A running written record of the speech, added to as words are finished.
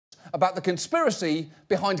about the conspiracy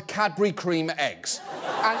behind Cadbury cream eggs.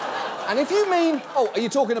 And if you mean, are you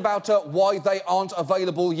talking about why they aren't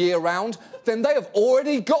available year-round? Then they have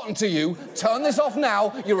already gotten to you. Turn this off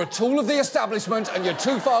now. You're a tool of the establishment and you're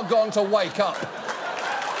too far gone to wake up.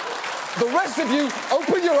 The rest of you,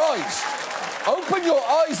 open your eyes. Open your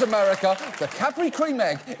eyes, America. The Cadbury cream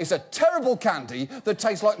egg is a terrible candy that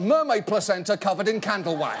tastes like mermaid placenta covered in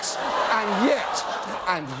candle wax.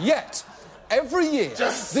 And yet, every year,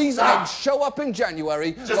 these eggs show up in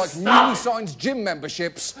January like newly signed gym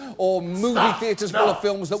memberships or movie theatres full of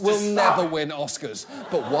films that will never win Oscars.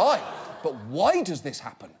 But why? But why does this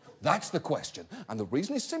happen? That's the question. And the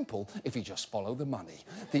reason is simple if you just follow the money.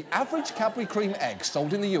 The average Cadbury cream egg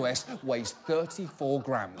sold in the US weighs 34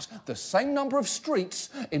 grams, the same number of streets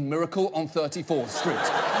in Miracle on 34th Street.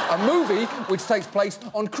 A movie which takes place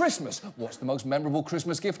on Christmas. What's the most memorable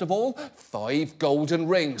Christmas gift of all? 5 golden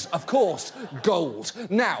rings. Of course, gold.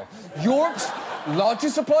 Now, Europe's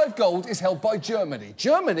largest supply of gold is held by Germany.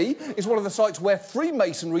 Germany is one of the sites where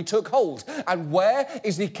Freemasonry took hold. And where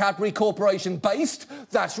is the Cadbury Corporation based?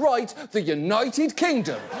 That's right, the United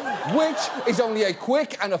Kingdom, which is only a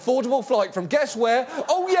quick and affordable flight from guess where?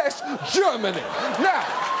 Oh yes, Germany.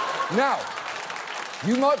 Now,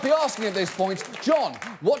 you might be asking at this point, John,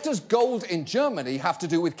 what does gold in Germany have to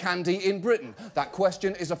do with candy in Britain? That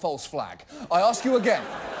question is a false flag. I ask you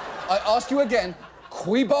again,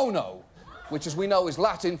 cui bono? Which, as we know, is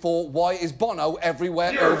Latin for why is Bono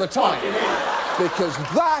everywhere all the time? Because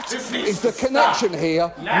that is the connection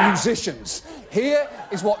here, musicians. Here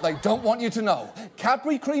is what they don't want you to know.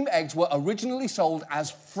 Cadbury cream eggs were originally sold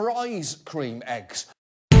as Fry's cream eggs.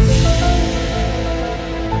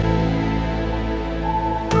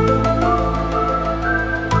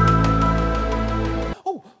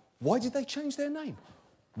 Oh, why did they change their name?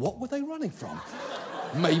 What were they running from?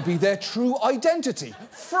 Maybe their true identity.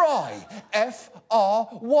 Fry.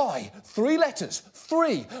 F-R-Y. 3 letters.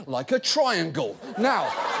 3, like a triangle. Now,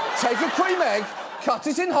 take a cream egg, cut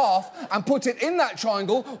it in half, and put it in that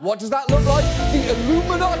triangle. What does that look like? The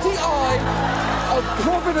Illuminati eye of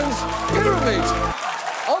Providence Pyramid.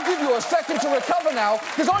 I'll give you a second to recover now,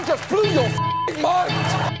 because I just blew your mind.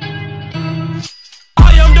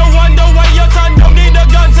 I am the one, the way your son don't need a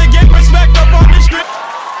gun to get respect up on the street.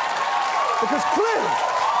 Because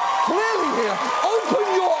clearly here, open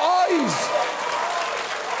your eyes.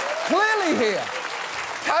 Clearly here,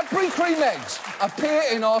 Cadbury cream eggs appear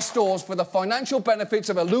in our stores for the financial benefits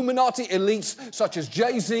of Illuminati elites such as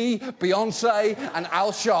Jay-Z, Beyonce, and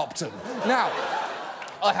Al Sharpton. Now,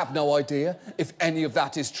 I have no idea if any of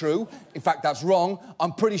that is true. In fact, that's wrong.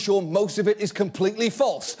 I'm pretty sure most of it is completely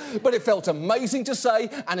false. But it felt amazing to say,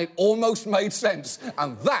 and it almost made sense.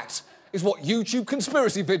 And that is what YouTube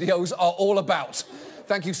conspiracy videos are all about.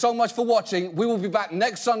 Thank you so much for watching. We will be back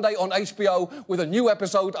next Sunday on HBO with a new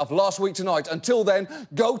episode of Last Week Tonight. Until then,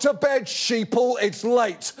 go to bed, sheeple. It's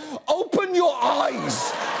late. Open your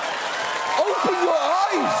eyes.